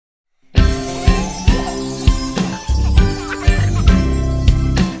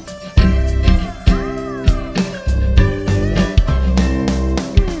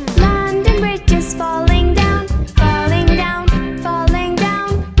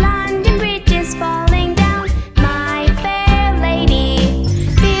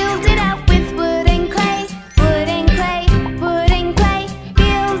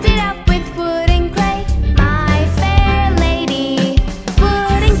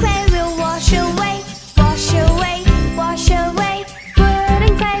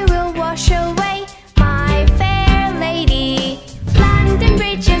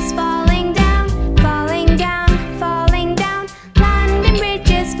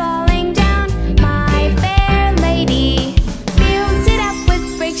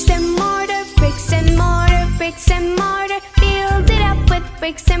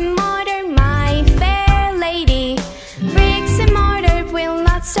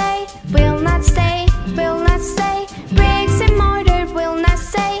will not stay, will not stay. Bricks and mortar will not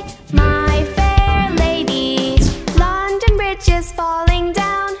stay, my fair lady. London Bridge is falling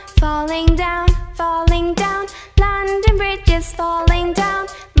down, falling down, falling down. London Bridge is falling down,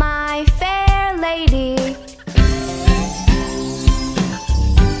 my fair lady.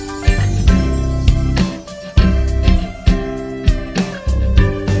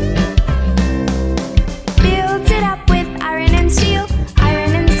 Build it up with iron and steel,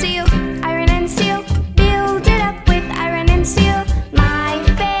 iron and steel, iron and steel. Build it up with iron and steel, my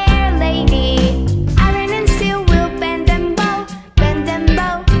fair lady. Iron and steel will bend and bow, bend and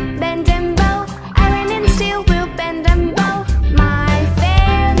bow, bend and bow. Iron and steel will bend and bow, my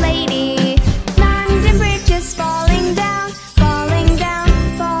fair lady. London Bridge is falling down, falling down,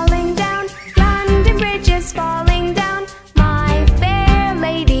 falling down. London Bridge is falling down, my fair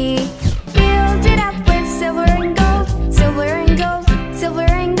lady. Build it up with silver and gold, silver and gold, silver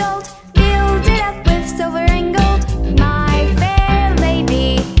and gold. Build it up with silver and gold, my fair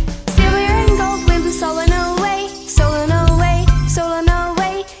lady. Silver and gold will be stolen away, stolen away, stolen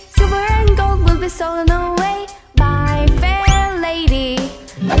away. Silver and gold will be stolen away, my fair lady.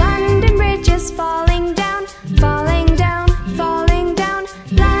 London Bridge is falling down, falling down, falling down.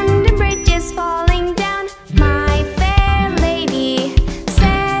 London Bridge is falling down, my fair lady.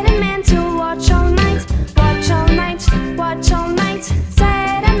 Set a man to watch all night, watch all night, watch all night.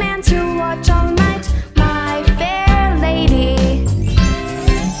 Set a man to watch all night, my fair lady.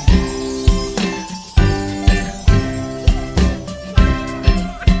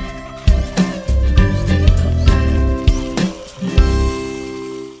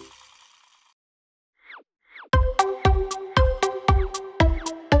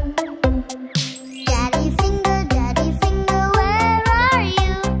 Daddy finger, where are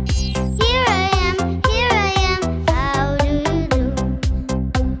you? Here I am, how do you do?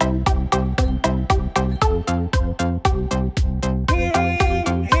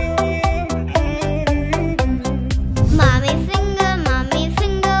 Mommy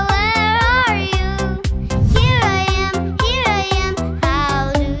finger, where are you? Here I am,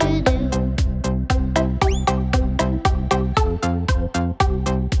 how do you do?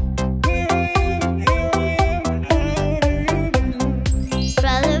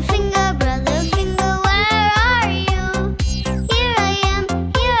 Brother finger, where are you? Here I am,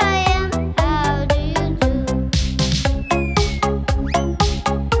 how do you do?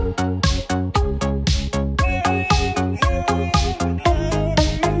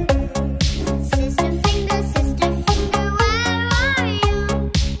 Sister finger, where are you?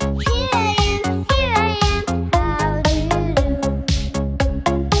 Here I am, how do you do?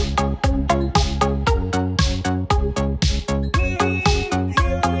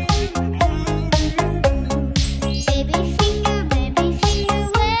 Baby finger,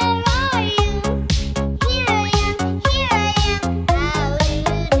 where are you? Here I am, how do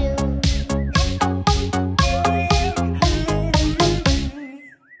you do?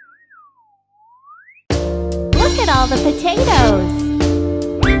 Look at all the potatoes.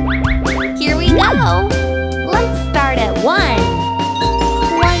 Here we go. Let's start at 1.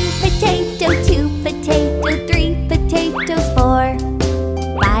 1 potato, 2 potato, 3 potatoes, 4.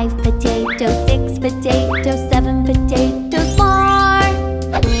 5 potatoes, 6 potatoes, 7 potatoes, more.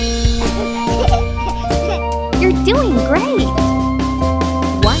 You're doing great.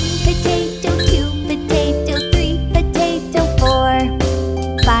 1 potato, 2 potato, 3 potato, 4.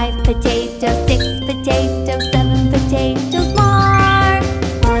 5 potatoes, 6 potatoes, 7 potatoes, more.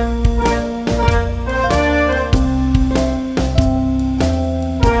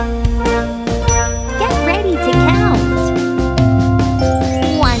 Get ready to count.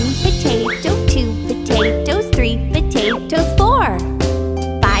 1 potato, 2 potatoes, 3 potatoes, 4.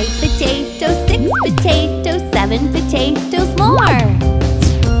 5 potatoes, 6 potatoes, 7 potatoes, more.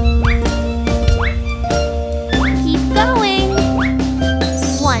 Keep going.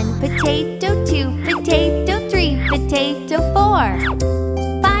 1 potato, 2 potato, 3 potato, 4.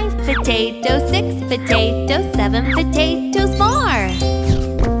 5 potatoes, 6 potatoes, 7 potatoes, more.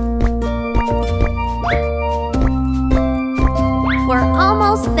 We're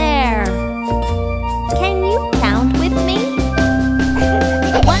almost there. Can you count with me?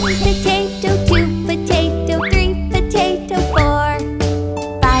 1 potato, 2 potato, 3 potato, 4.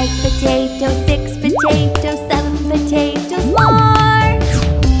 5 potatoes, 6 potatoes, 7 potatoes, more.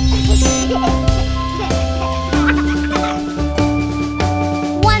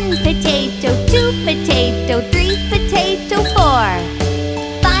 1 potato, 2 potato, 3 potato, 4.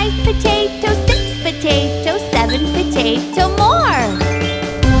 5 potato, 6 potato, 7 potato, more.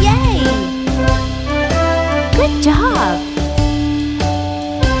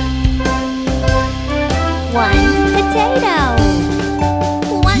 One potato.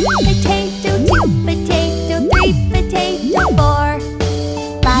 One potato, two potato, three potato, four.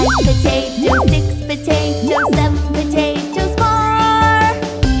 Five potato, six potato, seven potatoes more.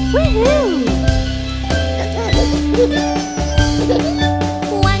 Woohoo!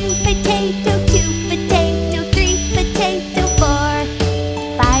 One potato, two potato, three potato, four.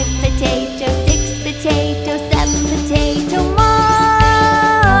 Five potato, six potato, seven potato more.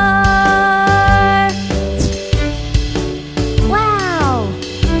 Wow!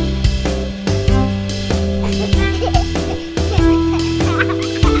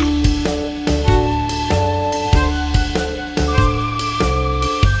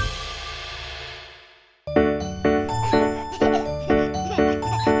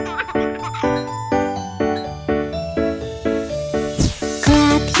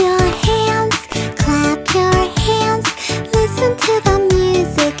 Clap your hands, listen to the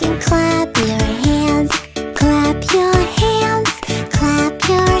music and clap your hands. Clap your hands,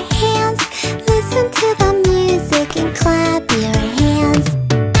 listen to the music and clap your hands.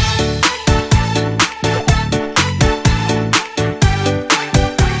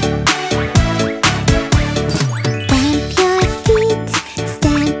 Stamp your feet,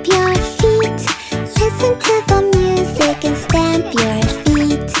 listen to the music and stamp your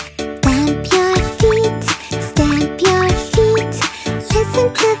feet. Stamp your feet, listen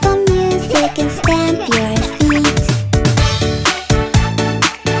to the music and stamp your feet.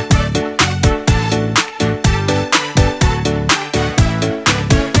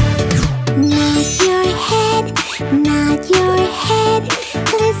 Nod your head,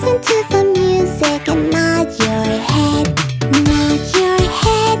 listen to the music and nod your head.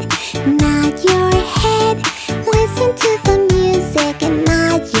 Nod your head, listen to the music and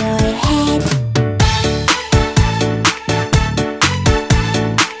nod your head.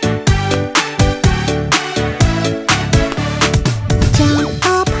 Jump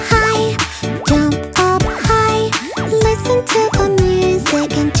up high, listen to the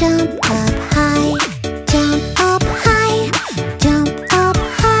music and jump up high. Jump up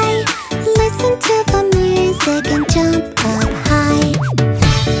high, listen to the music and jump up high.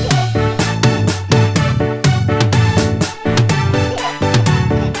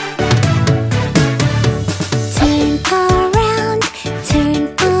 Turn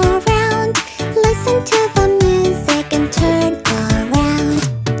around, listen to the music and turn around.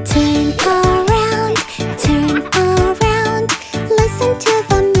 Turn around, listen to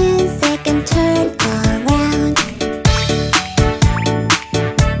the music and turn around.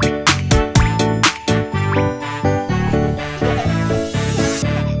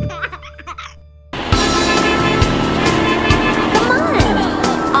 Come on!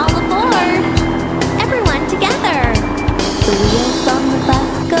 All aboard! Everyone together! The wheels on the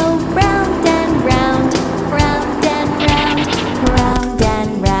bus go round and round, round and round, round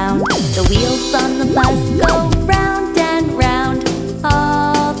and round. The wheels on the bus go round and round,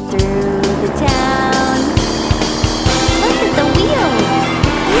 all through the town. Look at the wheels!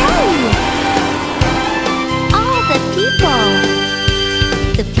 Yay! All the people!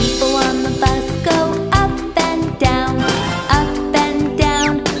 The people on the bus go up and down, up and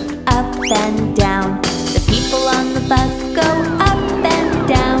down, up and down. The people on the bus go up and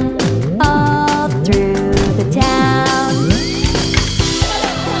down, all through the town.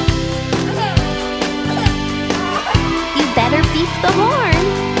 You better beep the horn.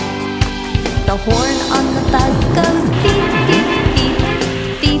 The horn on the bus goes beep, beep, beep,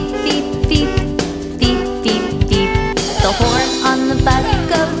 beep, beep, beep, beep, beep, beep. The horn on the bus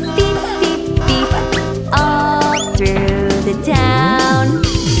goes beep, beep, beep, all through the town.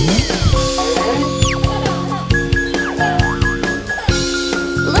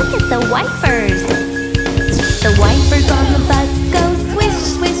 Look at the wipers. The wipers on the bus go swish,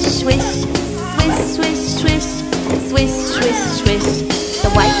 swish, swish, swish, swish, swish, swish, swish, swish. The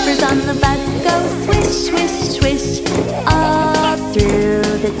wipers on the bus go swish, swish, swish, all through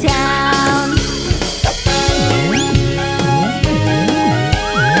the town.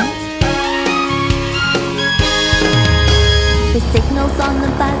 The signals on the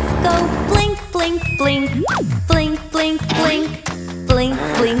bus go blink, blink, blink, blink, blink, blink, blink,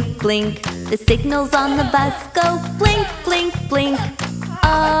 blink, blink. The signals on the bus go blink, blink, blink,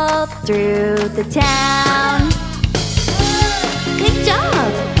 all through the town. Good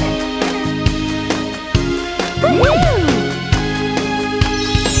job! Woohoo!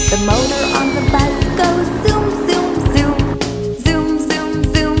 The motor on the bus goes zoom, zoom, zoom, zoom, zoom,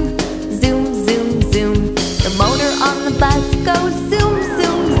 zoom, zoom, zoom, zoom. The motor on the bus goes zoom,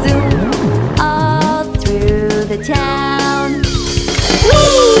 zoom, zoom, all through the town.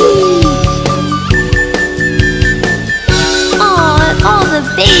 Whee!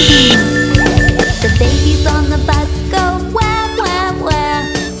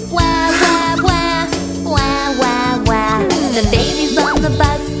 on the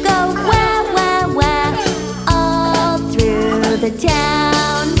bus go wah, wah, wah, all through the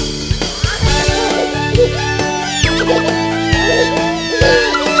town.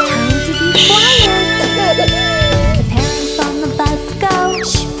 Time to be quiet. The parents on the bus go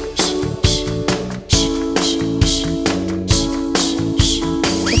shh, shh, shh, shh, shh, shh, shh.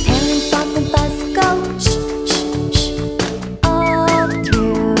 The parents on the bus go shh, shh, shh, all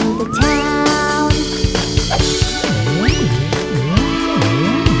through the town.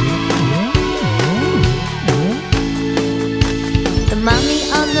 The mommy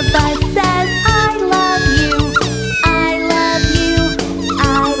on the bus says, I love you, I love you, I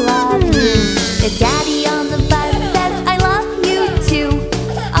love you. The daddy on the bus says, I love you too,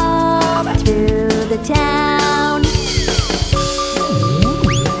 all through the town.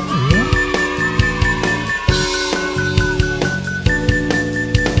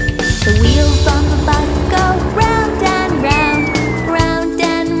 The wheels on the bus go round and round, round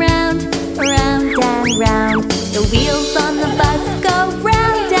and round, round and round. The wheels on the bus go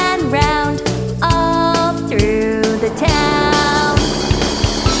round and round, all through the town.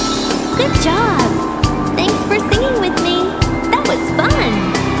 Good job! Thanks for singing with me. That was fun!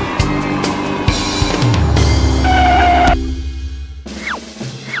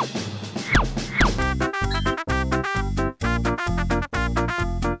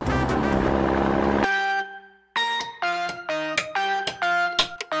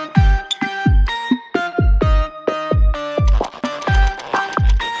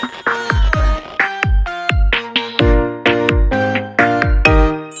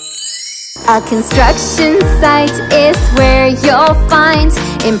 A construction site is where you'll find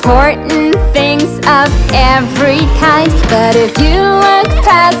important things of every kind. But if you look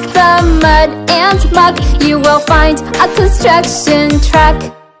past the mud and muck, you will find a construction truck.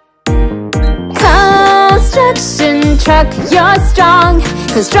 Construction truck, you're strong.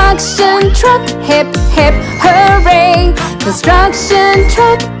 Construction truck, hip hip hooray. Construction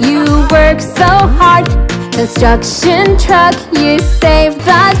truck, you work so hard. Construction truck, you save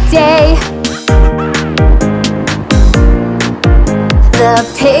the day. The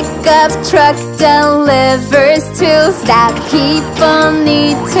pickup truck delivers tools that people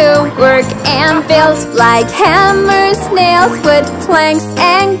need to work and build, like hammers, nails, wood planks,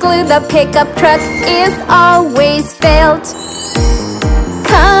 and glue. The pickup truck is always filled.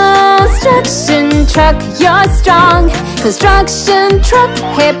 Construction truck, you're strong. Construction truck,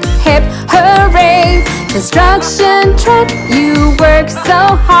 hip hip hooray. Construction truck, you work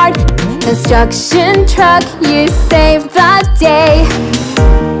so hard. Construction truck, you save the day.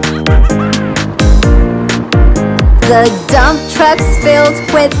 The dump truck's filled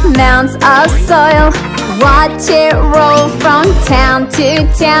with mounds of soil. Watch it roll from town to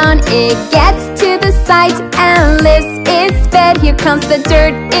town. It gets to the site and lifts its bed. Here comes the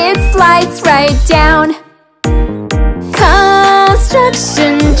dirt, it slides right down.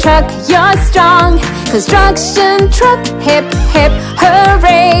 Construction truck, you're strong. Construction truck, hip hip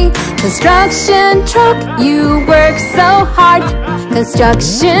hooray. Construction truck, you work so hard.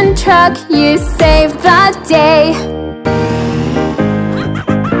 Construction truck, you save the day.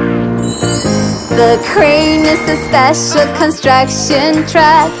 The crane is a special construction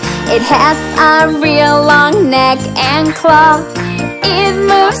truck. It has a real long neck and claw. It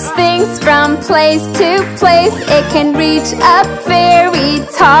moves things from place to place. It can reach up very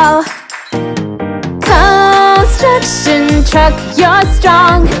tall. Construction truck, you're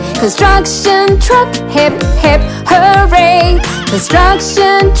strong. Construction truck, hip hip hooray.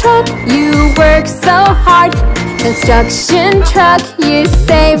 Construction truck, you work so hard. Construction truck, you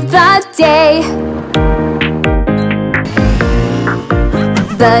save the day.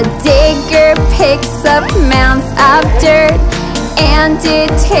 The digger picks up mounds of dirt and it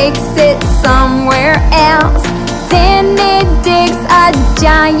takes it somewhere else. Then it digs a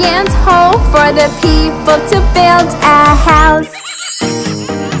giant hole for the people to build a house.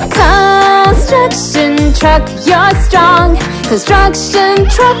 Construction truck, you're strong. Construction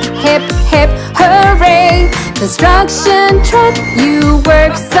truck, hip hip hooray. Construction truck, you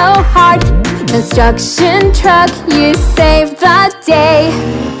work so hard. Construction truck, you save the day.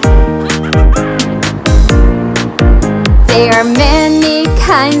 There are many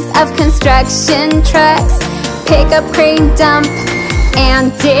kinds of construction trucks: pickup, crane, dump,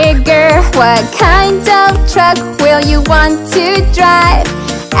 and digger. What kind of truck will you want to drive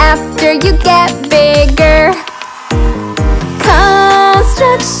after you get bigger?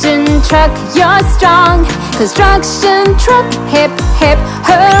 Construction truck, you're strong. Construction truck, hip hip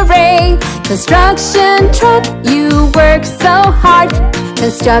hooray. Construction truck, you work so hard.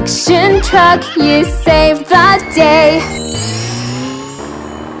 Construction truck, you save the day.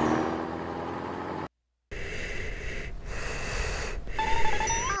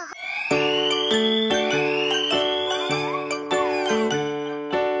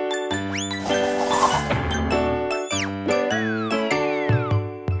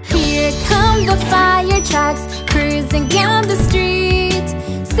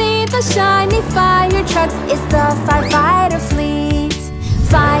 the shiny fire trucks, it's the firefighter fleet.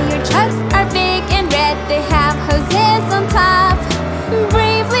 Fire trucks are big and red, they have hoses on top.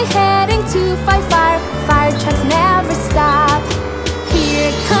 Bravely heading to fight fire, fire trucks never stop.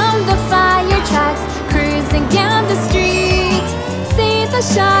 Here come the fire trucks, cruising down the street. See the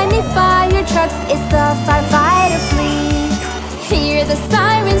shiny fire trucks, it's the firefighter fleet. Hear the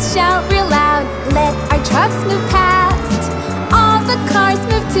sirens shout real loud, let our trucks move past. All the cars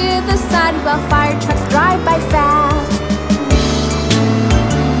move to the side while fire trucks drive by fast.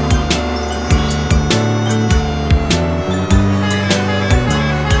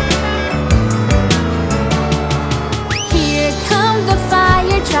 Here come the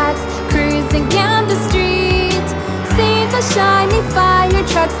fire trucks, cruising down the street. See the shiny fire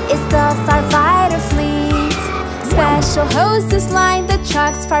trucks, it's the firefighter fleet. Special hoses line the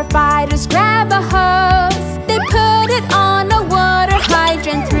trucks, firefighters grab a hose. They put it on a water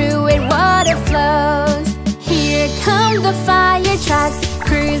hydrant, through it water flows. Here come the fire trucks,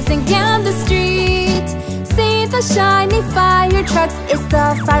 cruising down the street. See the shiny fire trucks, it's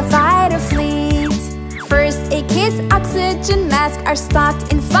the firefighter fleet. First aid kits, oxygen masks are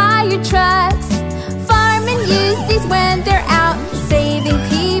stocked in fire trucks. Firemen use these when they're out, saving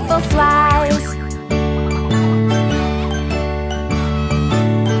people's lives.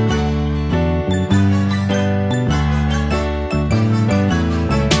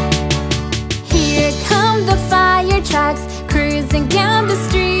 Trucks cruising down the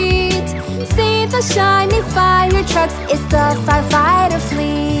street. See the shiny fire trucks, it's the firefighter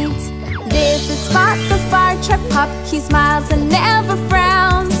fleet. This is Spot the fire truck pup, he smiles and never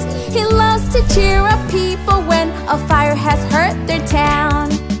frowns. He loves to cheer up people when a fire has hurt their town.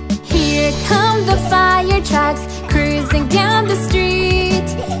 Here come the fire trucks, cruising down the street.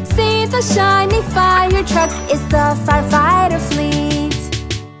 See the shiny fire trucks, it's the firefighter fleet.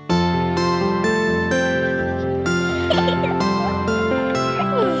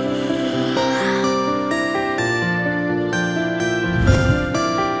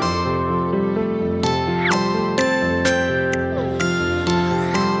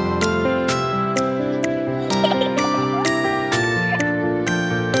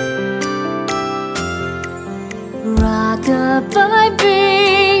 Rock-a-bye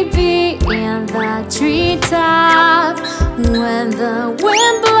baby in the treetop. When the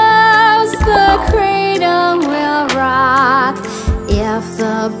wind blows, the cradle will rock. If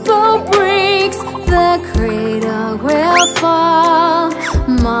the boat breaks, the cradle will fall.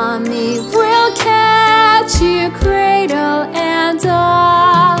 Mommy will catch you, cradle and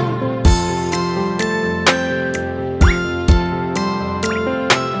all.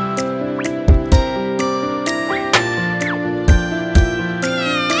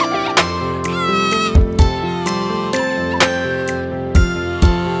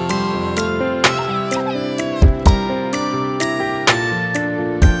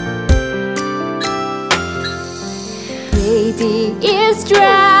 Baby is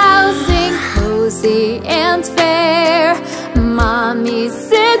drowsing, cozy and fair. Mommy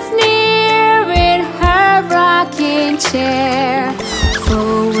sits near in her rocking chair.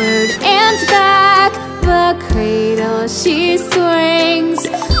 Forward and back, the cradle she swings.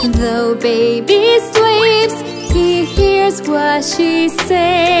 Though baby sleeps, he hears what she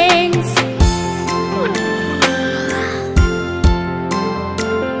sings.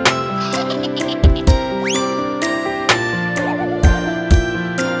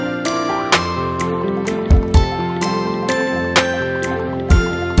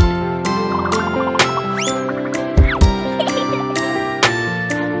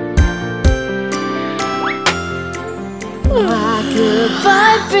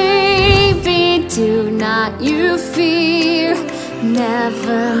 Rock-a-bye baby, do not you fear.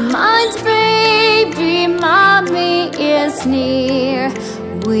 Never mind baby, mommy is near.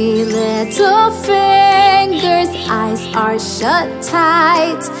 We little fingers, eyes are shut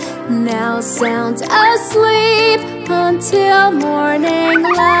tight. Now sound asleep until morning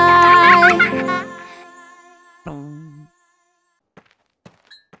light.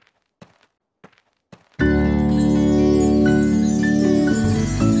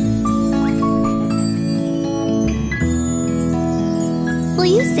 Will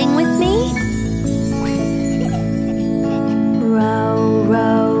you sing with me? Row,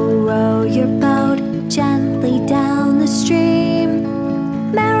 row, row your boat gently down the stream.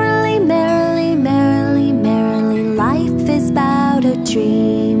 Merrily, merrily, merrily, merrily, life is but a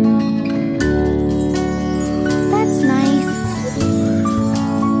dream. That's nice.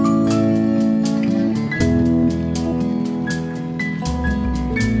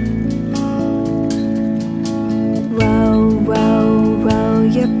 Row, row, row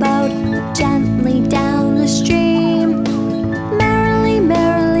your boat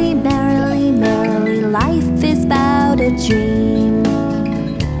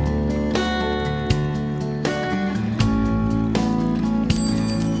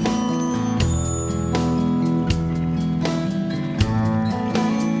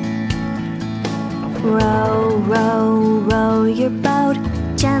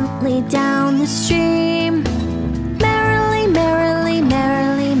down the stream. Merrily, merrily,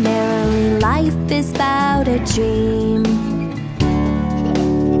 merrily, merrily, life is but a dream.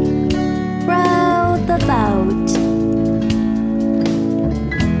 Row the boat.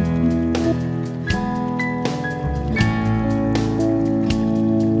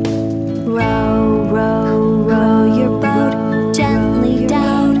 Row, row, row your boat gently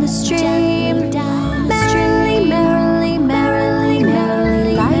down the stream. Merrily, merrily, merrily,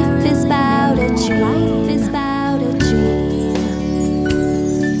 merrily, life is but a dream. Life is but a dream.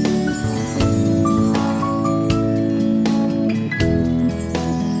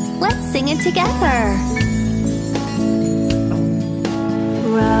 Let's sing it together.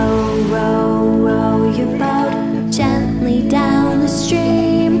 Row, row, row your boat gently down the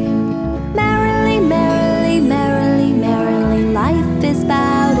stream. Merrily, merrily, merrily, merrily, life is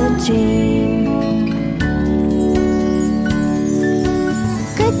but a dream.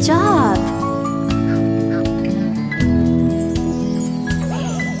 Good job!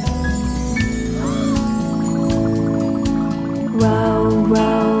 Row,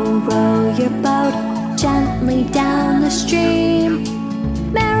 row, row your boat gently down the stream.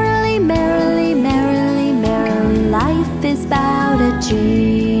 Merrily, merrily, merrily, merrily, life is but a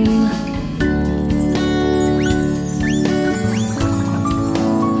dream.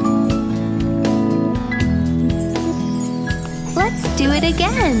 Let's do it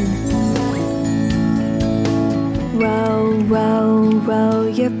again. Row, row, row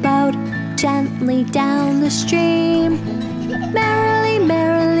your boat gently down the stream. Merrily,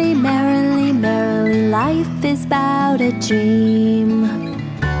 merrily, merrily, merrily, life is but a dream.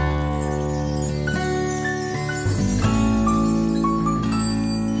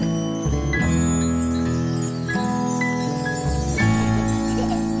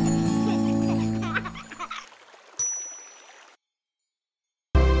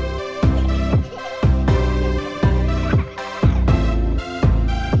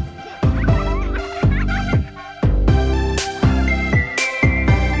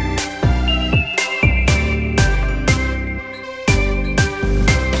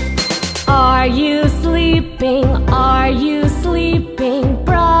 Are you sleeping? Are you sleeping?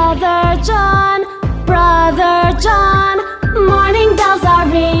 Brother John, Brother John. Morning bells are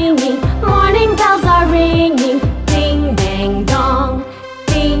ringing, morning bells are ringing. Ding, dang, dong,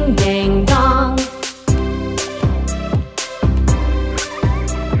 ding, dang, dong.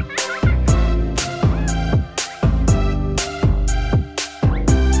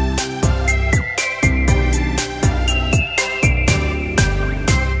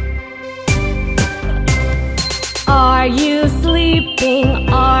 Are you sleeping?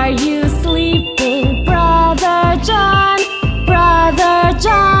 Are you sleeping? Brother John, Brother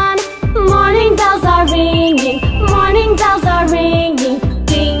John. Morning bells are ringing, morning bells are ringing.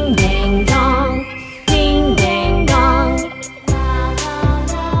 Ding, dang, dong, ding, dang, dong.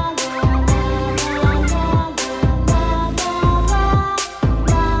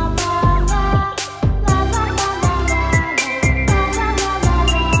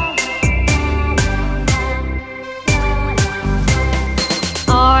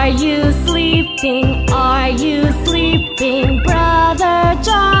 Are you sleeping? Are you sleeping? Brother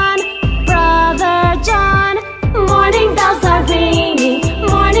John, Brother John. Morning bells are ringing,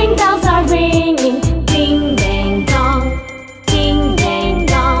 morning bells are ringing. Ding, dang, dong, ding, dang,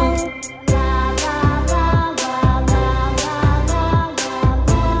 dong.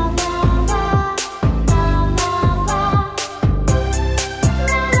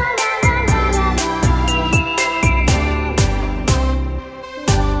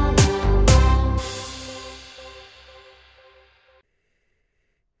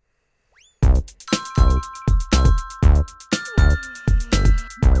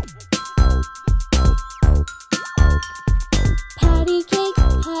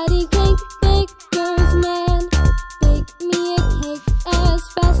 Patty cake, baker's man. Bake me a cake as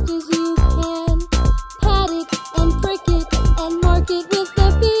fast as you can. Pat it and prick it and mark it with the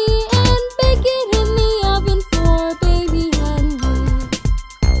B, and bake it in the oven for baby and me.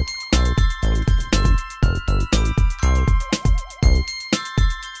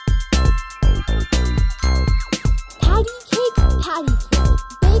 Patty cake,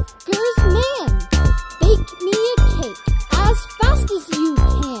 baker's man. Bake me a cake as fast as you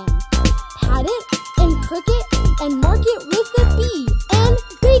can. Pat it and prick it and mark it with a B, and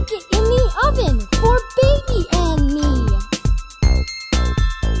bake it in the oven for baby and me.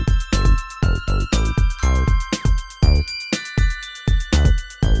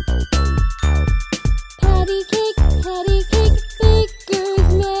 Patty cake, baker's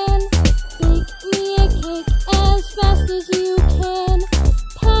man. Bake me a cake as fast as you can.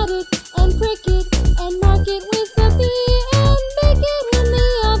 Pat it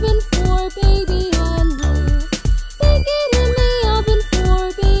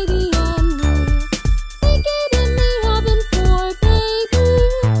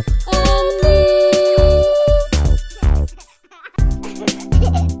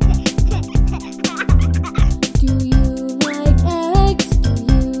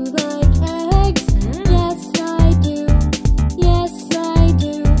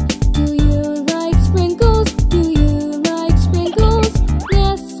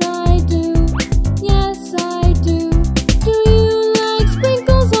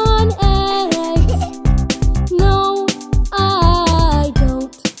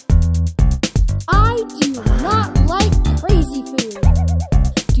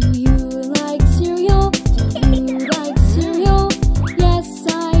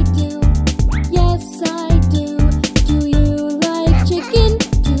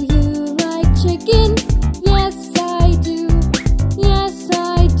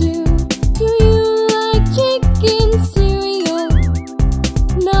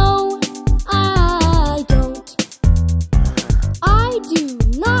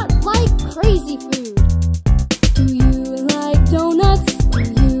crazy food. Do you like donuts? Do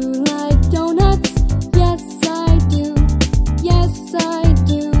you like donuts? Yes, I do. Yes, I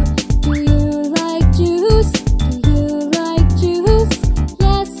do. Do you like juice? Do you like juice?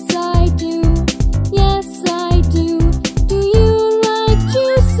 Yes, I do. Yes, I do. Do you like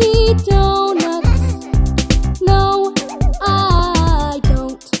juicy donuts? No, I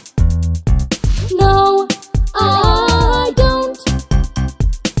don't. No, I don't.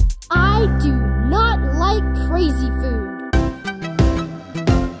 I do not like crazy food.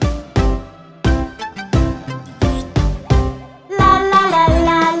 La la la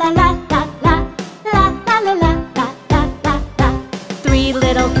la la la la la la la la la la la la la. Three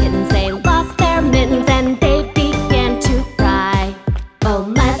little kittens, they lost their mittens and they began to cry. Oh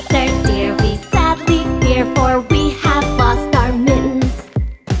mother dear, we sadly fear, for we have lost our mittens.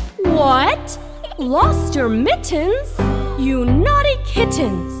 What? Lost your mittens? You naughty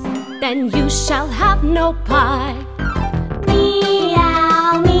kittens! Then you shall have no pie.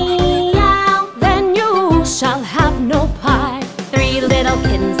 Meow, meow. Then you shall have no pie. Three little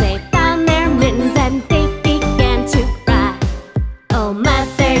kittens, they found their mittens and they began to cry. Oh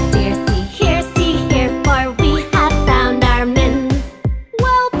mother dear, see here, for we have found our mittens.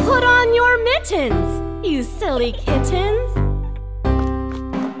 Well, put on your mittens, you silly kittens,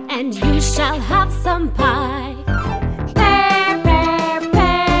 and you shall have some pie. Purr, purr,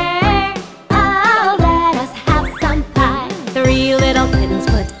 purr. Oh, let us have some pie. Three little kittens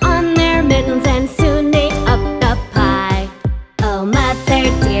put on their mittens and soon ate up the pie. Oh, mother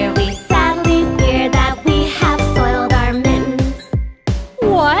dear, we sadly fear that we have soiled our mittens.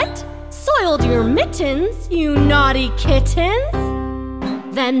 What? Soiled your mittens, you naughty kittens?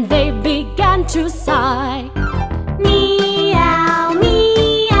 Then they began to sigh. Meow,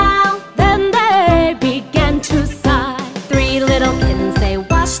 meow. Then they began to sigh. Three little kittens, they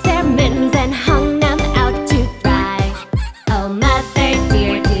washed their mittens and hung them out to dry. Oh mother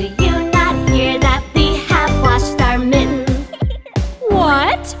dear, do you not hear that we have washed our mittens?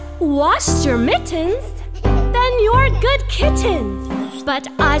 What? Washed your mittens? Then you're good kittens. But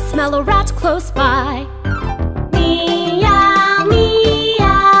I smell a rat close by. Meow,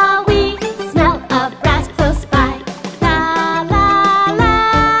 meow, we smell a rat close by. La la la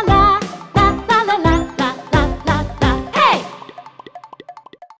la, la la la la la la la la. Hey!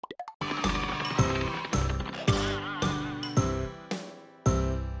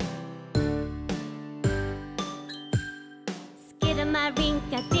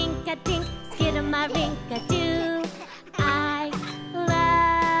 Skidamarinka-dinka-dink, skidamarinka-doo. I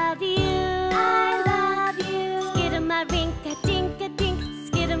love you. I love you. Skidamarinka-dinka-dink,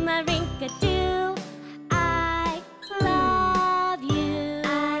 skidamarinka-doo. I love you. I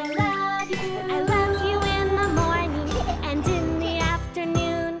love you. I love you in the morning and in the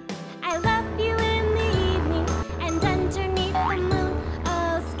afternoon. I love you in the evening and underneath the moon.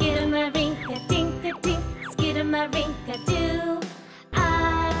 Oh, skidamarinka-dinka-dink, skidamarinka-doo. I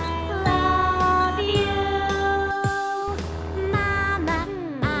love you. Mama,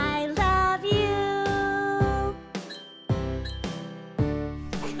 I love you.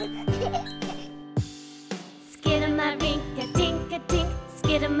 Skidamarinka-dinka-dink,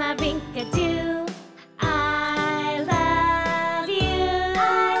 skidamarinka-doo. I love you. I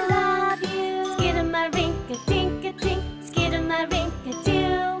love you. Skidamarinka-dinka-dink,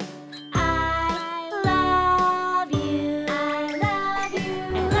 skidamarinka-doo. I love you. I love you.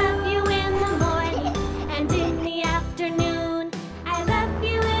 I love you in the morning and in the afternoon. I love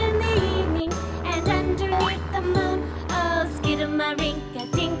you in the evening and underneath the moon. Oh,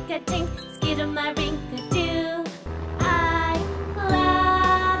 skidamarinka-dinka-dink, skidamarinka-doo. I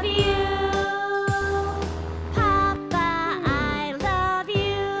love you. Papa, I love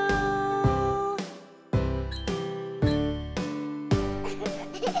you.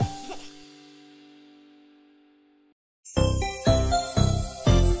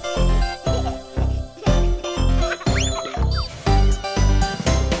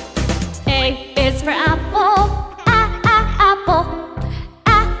 A is for apple, apple,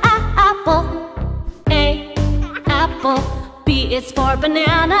 apple. A, apple. B is for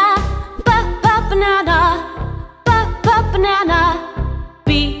banana, banana, banana.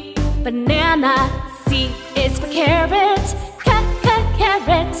 B, banana. C is for carrot,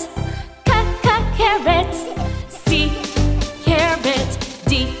 carrot, carrot. C, carrot.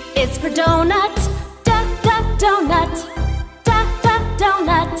 D is for donut, donut,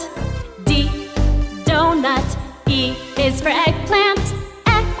 donut. D, donut. E is for eggplant,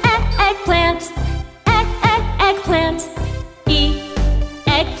 eggplant, eggplant. E,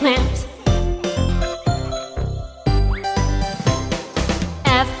 eggplant.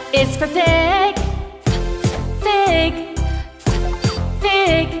 F is for fig, fig,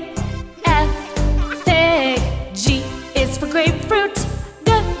 fig. F, fig. G is for grapefruit,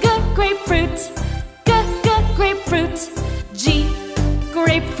 grapefruit, grapefruit. G,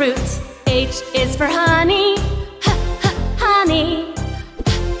 grapefruit. H is for honey, honey,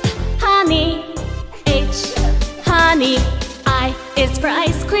 honey. H, honey. I is for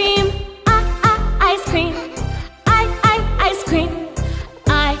ice cream, ice cream, ice cream,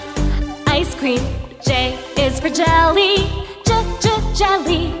 ice cream. J is for jelly,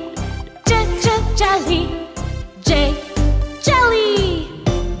 jelly, jelly, J, jelly.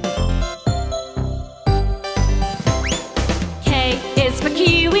 K is for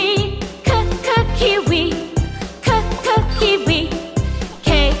kiwi, kiwi, kiwi,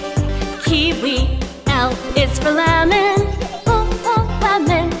 K, kiwi. L is for lemon,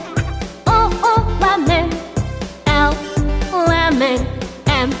 lemon, lemon, L, lemon.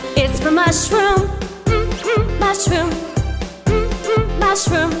 M is for mushroom, mushroom,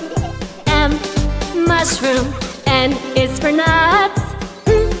 mushroom, M, mushroom. N is for nuts,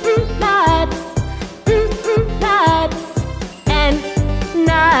 nuts, nuts, N,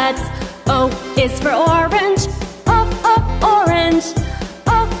 nuts. O is for orange, orange,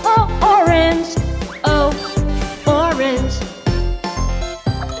 orange, O, orange.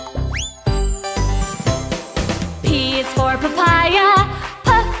 P is for papaya,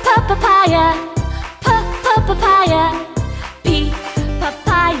 papaya, papaya, P,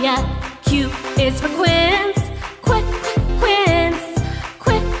 papaya. Q is for quince, quince,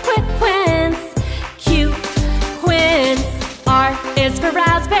 quince, Q, quince. R is for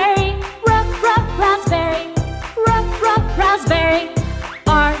raspberry, raspberry, raspberry,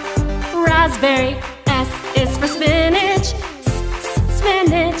 R, raspberry. S is for spinach,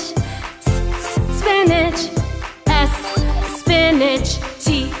 spinach, spinach, S, spinach.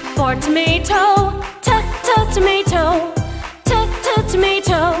 T for tomato, tomato,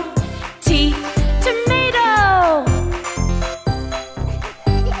 tomato, T, tomato.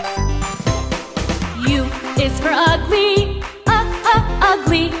 U is for ugly,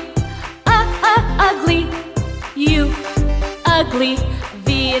 ugly, ugly, U, ugly. V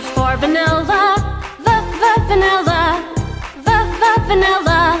is for vanilla, vanilla,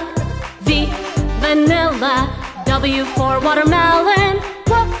 vanilla, V, vanilla. W for watermelon,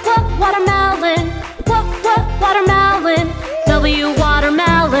 watermelon, watermelon, W,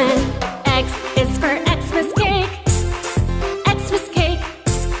 watermelon. X is for Xmas cake, Xmas cake,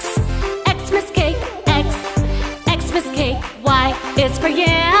 Xmas cake, Xmas cake. Y is for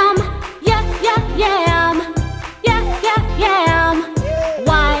yam, yam, yam,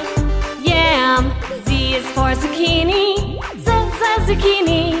 Y, yam. Z is for zucchini,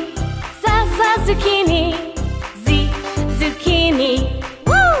 zucchini, zucchini, Z, zucchini.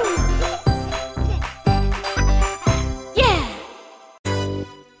 Woo! Yeah!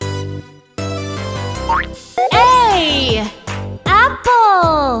 A,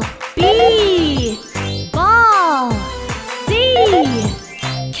 apple. B, ball. C,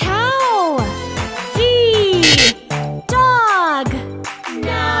 cow. D, dog.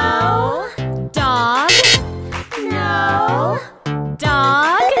 No. Dog. No.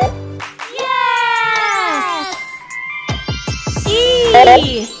 Dog. Yes!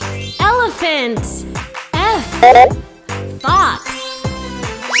 E, elephant. F, fox.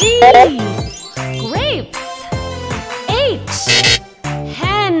 G, grapes. H,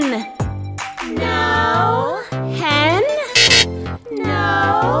 hen. No. Hen.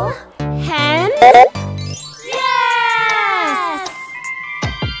 No. Hen. Yes!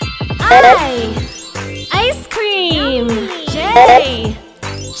 I, ice cream. J,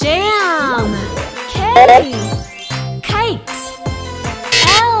 jam. K, kite.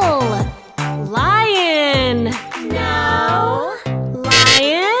 L, lion. No.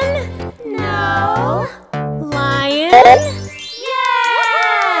 Lion. No. Lion.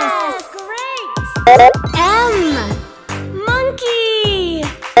 Yes! Great! M, monkey.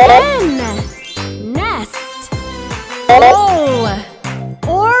 N, nest. O,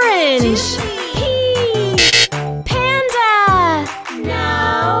 orange. P, panda. No.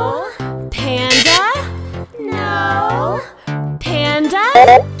 Panda. No. Panda.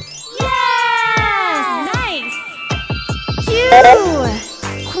 Yes! Nice! Q,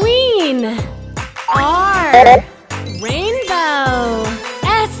 queen. R, rainbow.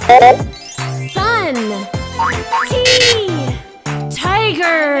 S, sun. T,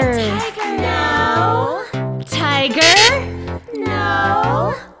 tiger. No. Tiger.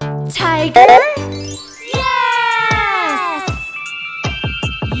 No. Tiger. Yes!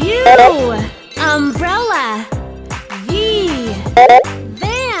 U, umbrella. V,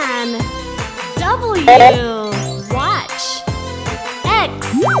 van. you? Watch. X.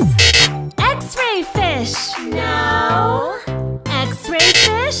 X-ray fish. No. X-ray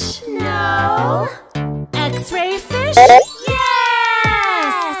fish. No. X-ray fish.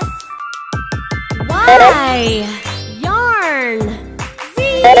 Yes. Y. Yarn. Z.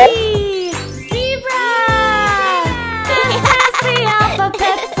 Zebra. This is the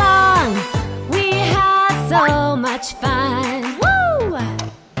alphabet song. We had so much fun. Woo!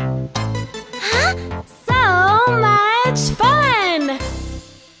 So much fun!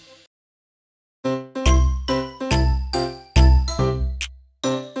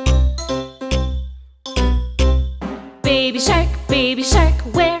 Baby shark,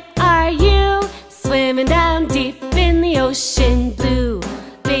 where are you? Swimming down deep in the ocean blue.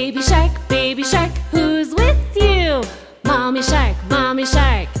 Baby shark, who's with you? Mommy shark,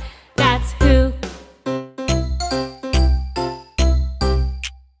 that's who.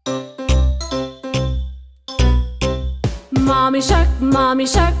 Mommy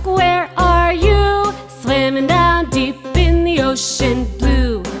shark, where are you? Swimming down deep in the ocean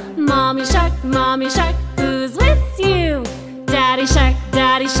blue. Mommy shark, who's with you? Daddy shark,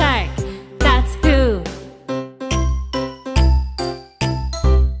 that's who.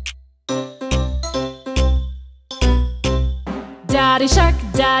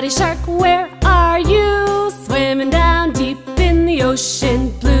 Daddy shark, where are you? Swimming down deep in the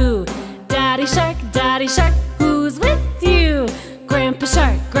ocean blue. Daddy shark, who's with you? Grandpa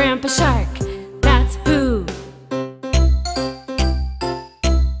shark, that's who.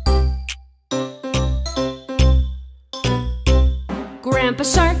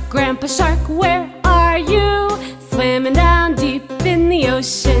 Grandpa shark, where are you? Swimming down deep in the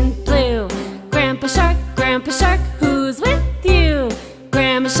ocean blue. Grandpa shark, who's with you?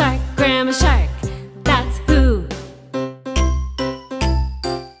 Grandma shark, that's who.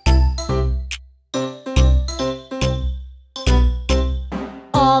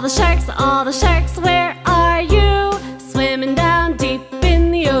 All the sharks, where